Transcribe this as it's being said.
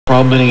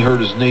Many hurt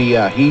his knee.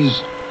 Yeah,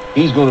 he's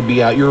going to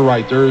be out. You're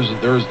right. There's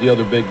the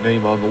other big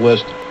name on the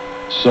list.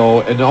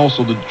 So, and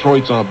also the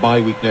Detroit's on a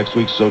bye week next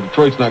week, so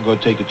Detroit's not going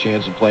to take a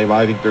chance and play him.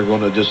 I think they're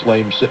going to just let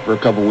him sit for a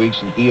couple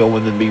weeks and heal,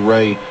 and then be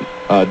ready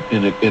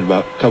in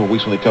about a couple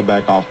weeks when they come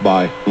back off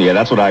bye. Yeah,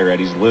 that's what I read.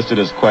 He's listed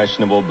as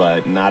questionable,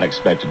 but not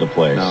expected to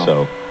play. No.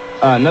 So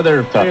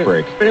another tough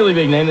break. Fairly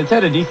big name that's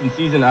had a decent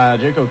season.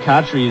 Jericho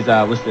Cotry is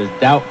listed as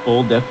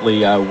doubtful. Definitely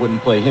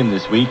wouldn't play him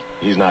this week.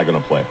 He's not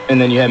going to play.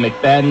 And then you have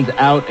McFadden's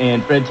out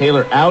and Fred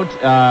Taylor out.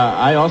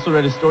 I also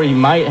read a story he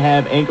might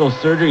have ankle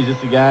surgery. Is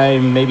this a guy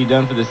maybe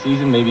done for the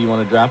season? Maybe you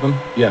want to drop him?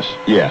 Yes.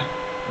 Yeah.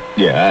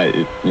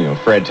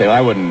 Fred Taylor.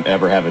 I wouldn't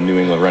ever have a New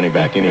England running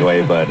back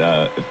anyway,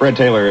 but Fred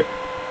Taylor,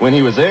 when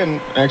he was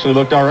in, actually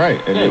looked all right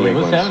in New England.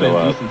 He was having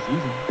a decent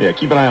season. Yeah,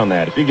 keep an eye on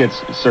that. If he gets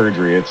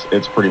surgery,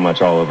 it's pretty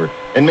much all over.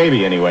 And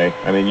maybe anyway.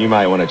 I mean, you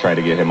might want to try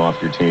to get him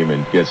off your team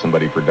and get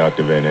somebody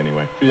productive in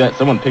anyway. Through that,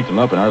 someone picked him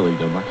up in our league,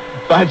 though, Mark.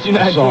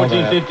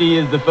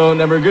 529-1450 is the phone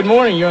number. Good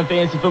morning. You're on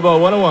Fantasy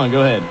Football 101.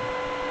 Go ahead.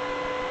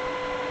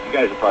 You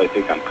guys will probably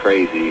think I'm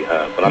crazy,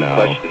 but I'm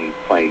questioning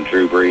playing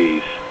Drew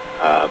Brees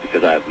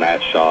because I have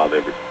Matt Schaub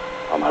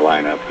on my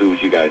lineup. Who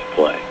would you guys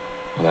play?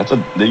 Well, that's a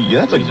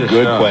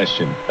good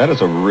question. That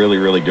is a really,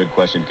 really good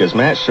question, because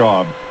Matt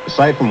Schaub,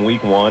 aside from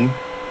week 1,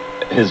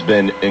 has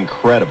been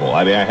incredible.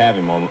 I mean, I have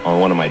him on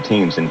one of my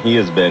teams, and he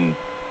has been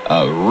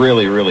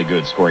really, really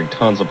good, scoring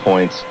tons of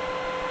points.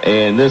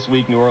 And this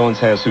week, New Orleans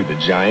has who? The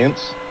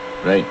Giants?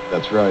 Right.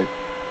 That's right.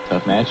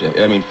 Tough matchup.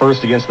 I mean,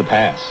 first against the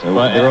pass.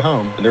 But they're at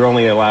home. They're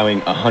only allowing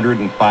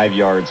 105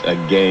 yards a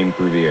game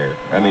through the air.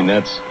 Wow. I mean,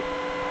 that's...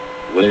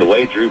 With the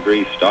way Drew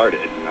Brees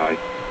started, I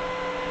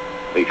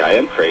think I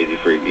am crazy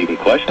for even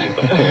questioning,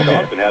 but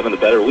Schaub's been having the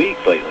better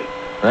weeks lately.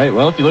 Right.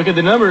 Well, if you look at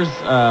the numbers,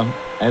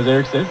 as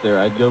Eric says there,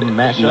 I'd go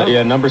Matt Schaub.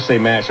 Yeah, numbers say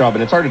Matt Schaub,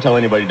 and it's hard to tell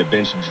anybody to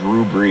bench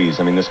Drew Brees.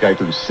 I mean, this guy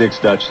threw 6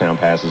 touchdown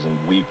passes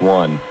in week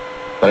 1,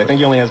 but I think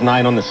he only has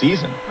 9 on the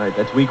season. Right,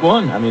 that's week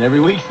 1. I mean, every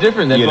week's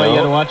different. That's why you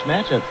got to watch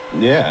matchups.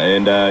 Yeah,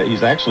 and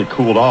he's actually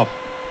cooled off,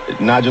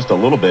 not just a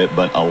little bit,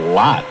 but a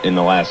lot in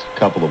the last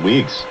couple of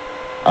weeks.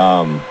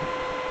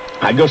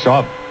 I'd go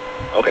Schaub.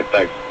 Okay,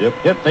 thanks.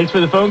 Yep, thanks for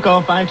the phone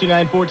call.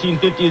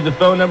 529-1450 is the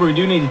phone number. We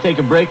do need to take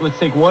a break. Let's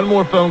take one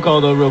more phone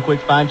call, though, real quick.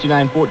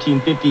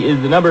 529-1450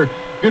 is the number.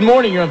 Good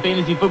morning. You're on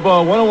Fantasy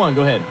Football 101.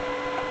 Go ahead.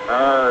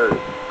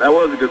 That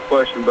was a good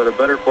question, but a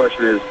better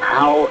question is,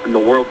 how in the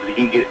world did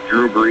he get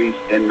Drew Brees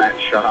and Matt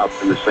Schaub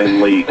in the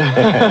same league?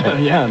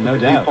 Yeah, no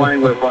doubt. Is he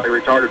playing with, like,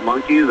 retarded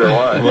monkeys or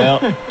what? Well,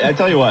 I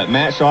tell you what,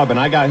 Matt Schaub, and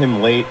I got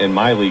him late in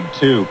my league,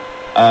 too.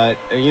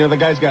 The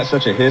guy's got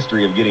such a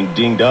history of getting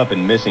dinged up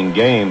and missing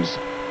games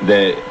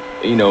that,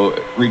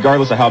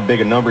 regardless of how big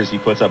a numbers he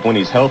puts up when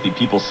he's healthy,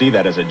 people see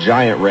that as a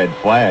giant red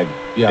flag,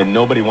 and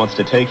nobody wants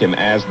to take him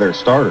as their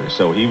starter.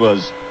 So he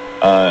was,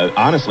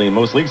 honestly, in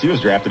most leagues, he was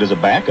drafted as a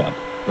backup.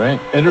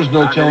 Right. And there's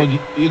no telling.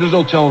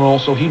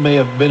 Also, he may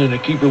have been in a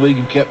keeper league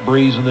and kept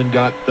Brees and then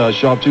got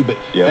Schaub too. But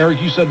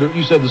Eric, you said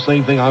the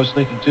same thing I was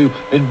thinking too.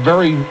 In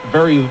very,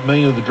 very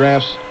many of the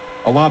drafts,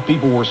 a lot of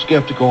people were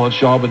skeptical on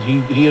Schaub, and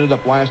he ended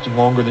up lasting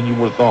longer than you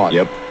would have thought.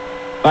 Yep.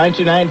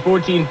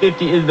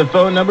 529-1450 is the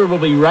phone number. We'll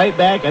be right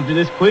back after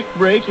this quick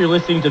break. You're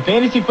listening to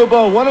Fantasy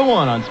Football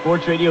 101 on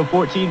Sports Radio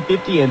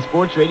 1450 and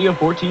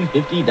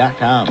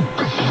SportsRadio1450.com.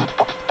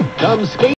 Come skate.